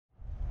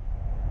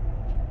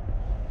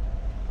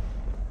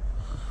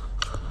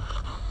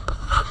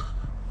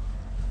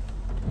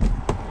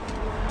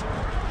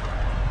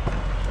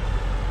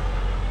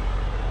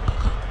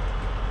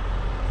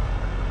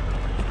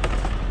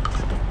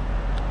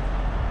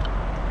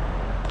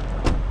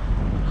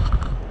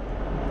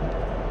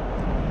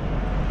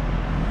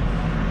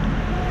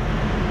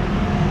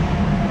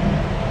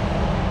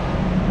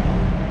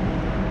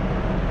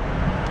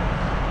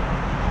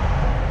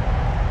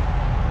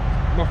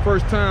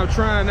First time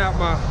trying out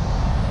my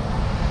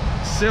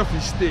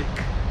selfie stick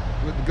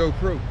with the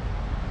GoPro.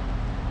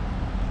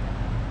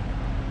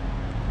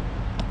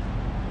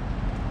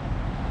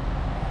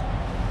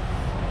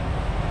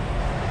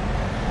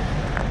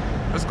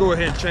 Let's go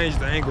ahead and change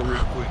the angle real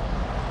quick.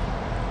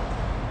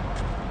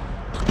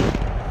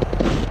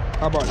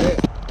 How about that?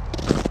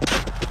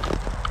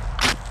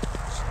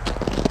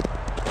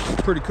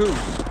 Pretty cool.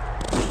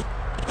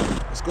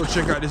 Let's go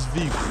check out this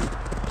view.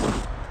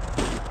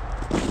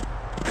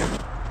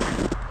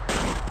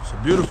 It's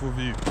a beautiful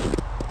view.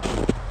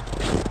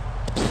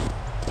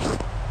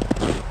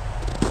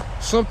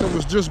 Something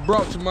was just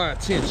brought to my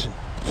attention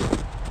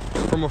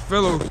from a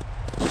fellow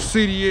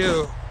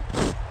CDL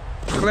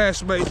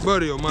classmate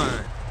buddy of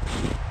mine.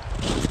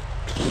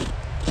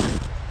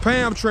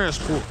 Pam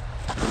Transport.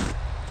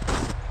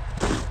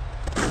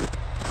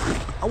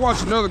 I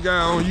watched another guy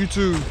on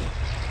YouTube.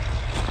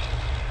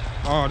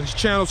 This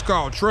channel's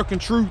called Truck and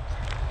Truth.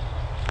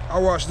 I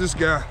watch this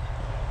guy,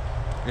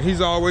 and he's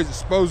always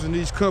exposing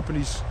these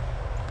companies,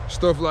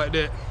 stuff like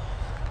that.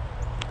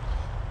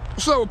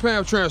 What's up with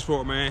Pam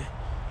Transport, man?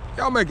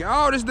 Y'all making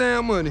all this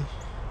damn money.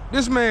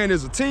 This man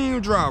is a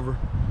team driver.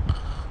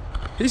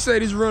 He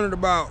said he's running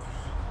about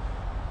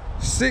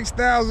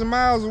 6,000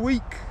 miles a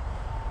week.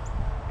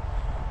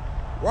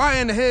 Why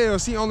in the hell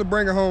is he only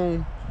bringing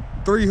home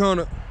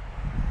 $300,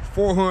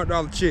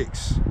 $400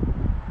 checks?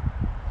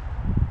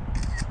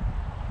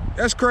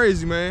 That's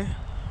crazy, man.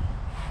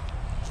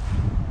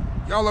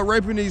 Y'all are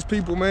raping these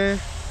people, man.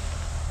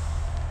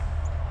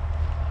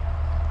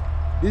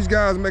 These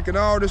guys making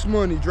all this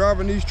money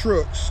driving these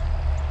trucks,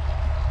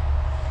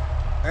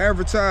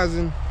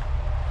 advertising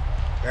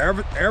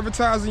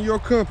your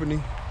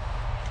company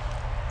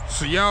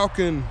so y'all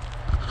can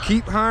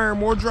keep hiring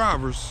more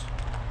drivers,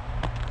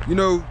 you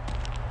know.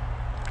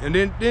 And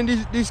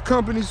then these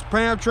companies,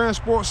 Pam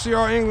Transport,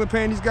 CR England,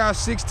 paying these guys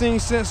 16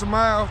 cents a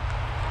mile.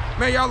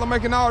 Man, y'all are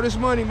making all this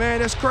money, man.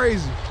 That's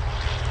crazy.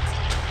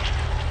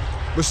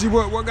 But see,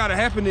 what gotta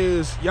happen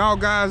is, y'all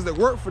guys that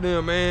work for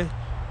them, man,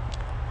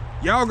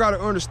 y'all gotta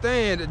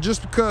understand that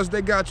just because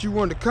they got you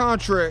under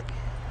contract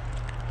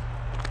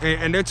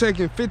and they're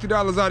taking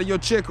 $50 out of your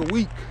check a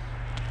week,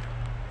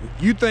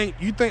 you think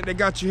they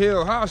got you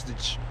held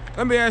hostage.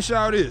 Let me ask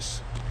y'all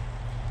this.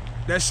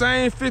 That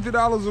same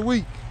 $50 a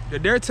week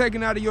that they're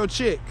taking out of your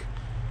check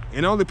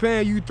and only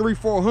paying you $300,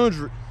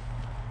 $400,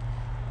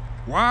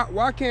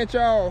 why can't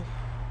y'all,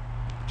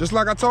 just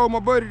like I told my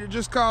buddy that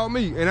just called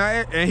me,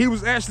 and he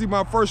was actually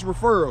my first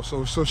referral,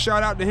 so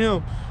shout out to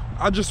him.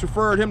 I just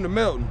referred him to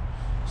Melton,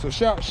 so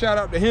shout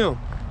out to him.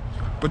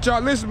 But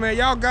y'all listen, man,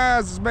 y'all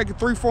guys is making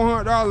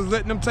 $300, $400,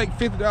 letting them take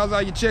 $50 out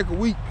of your check a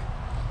week.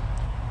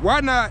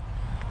 Why not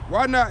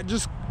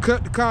just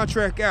cut the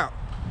contract out?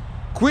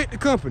 Quit the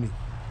company,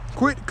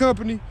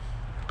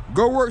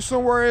 go work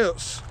somewhere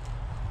else.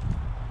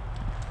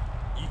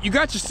 You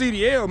got your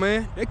CDL,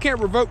 man. They can't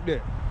revoke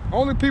that.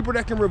 Only people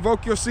that can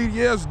revoke your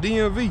CDL is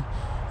DMV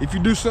if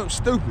you do something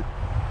stupid.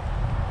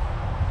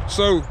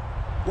 So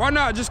why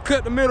not just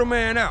cut the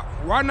middleman out?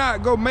 Why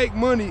not go make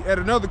money at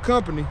another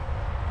company?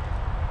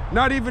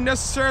 Not even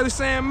necessarily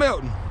saying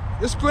Melton.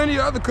 There's plenty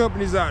of other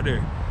companies out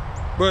there.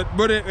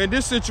 But in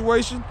this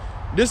situation,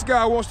 this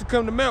guy wants to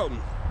come to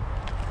Melton.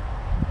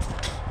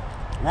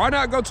 Why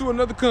not go to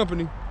another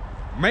company,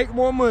 make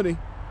more money,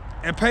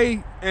 and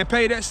pay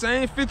that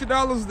same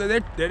 $50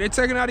 that they're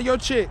taking out of your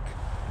check?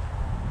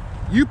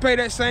 You pay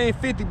that same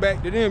 50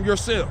 back to them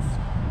yourself,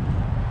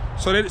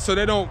 so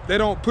they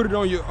don't put it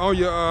on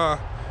your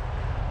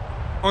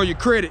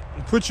credit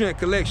and put you in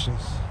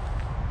collections.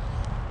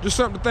 Just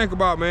something to think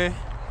about, man.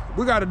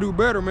 We got to do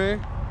better, man.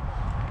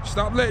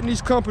 Stop letting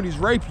these companies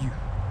rape you,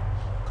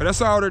 cause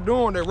that's all they're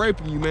doing. They're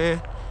raping you,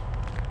 man.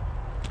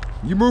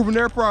 You moving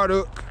their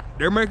product,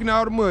 they're making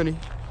all the money,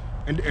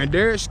 and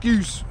their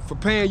excuse for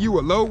paying you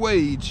a low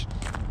wage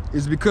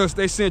is because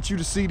they sent you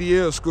to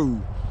CDL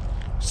school.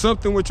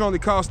 Something which only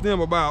cost them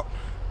about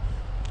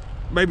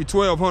maybe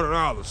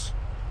 $1,200,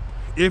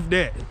 if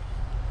that.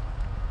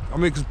 I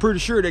mean, cause pretty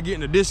sure they're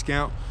getting a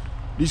discount.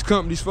 These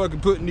companies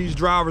fucking putting these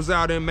drivers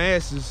out in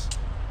masses.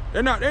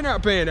 They're not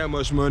paying that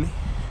much money.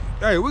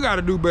 Hey, we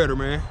gotta do better,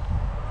 man.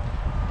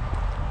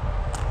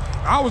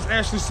 I was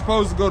actually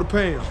supposed to go to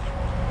Pam.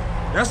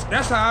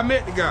 That's how I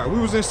met the guy. We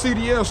was in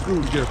CDL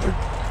school together.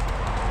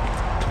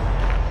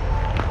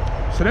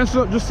 So that's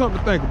just something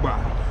to think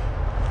about.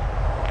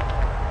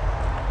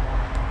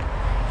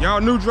 Y'all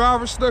new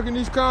drivers stuck in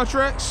these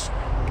contracts,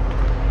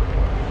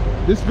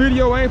 this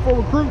video ain't for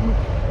recruitment.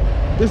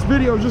 This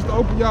video is just to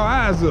open y'all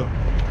eyes up.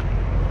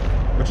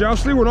 But y'all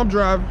see what I'm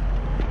driving.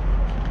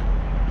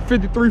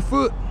 53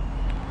 foot.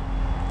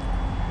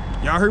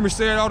 Y'all hear me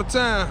say it all the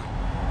time.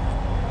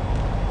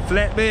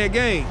 Flatbed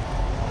gang.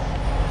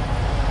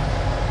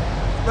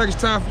 I think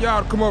it's time for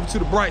y'all to come over to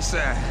the bright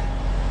side.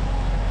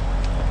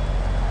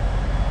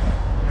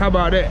 How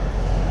about that?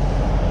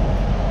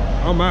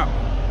 I'm out.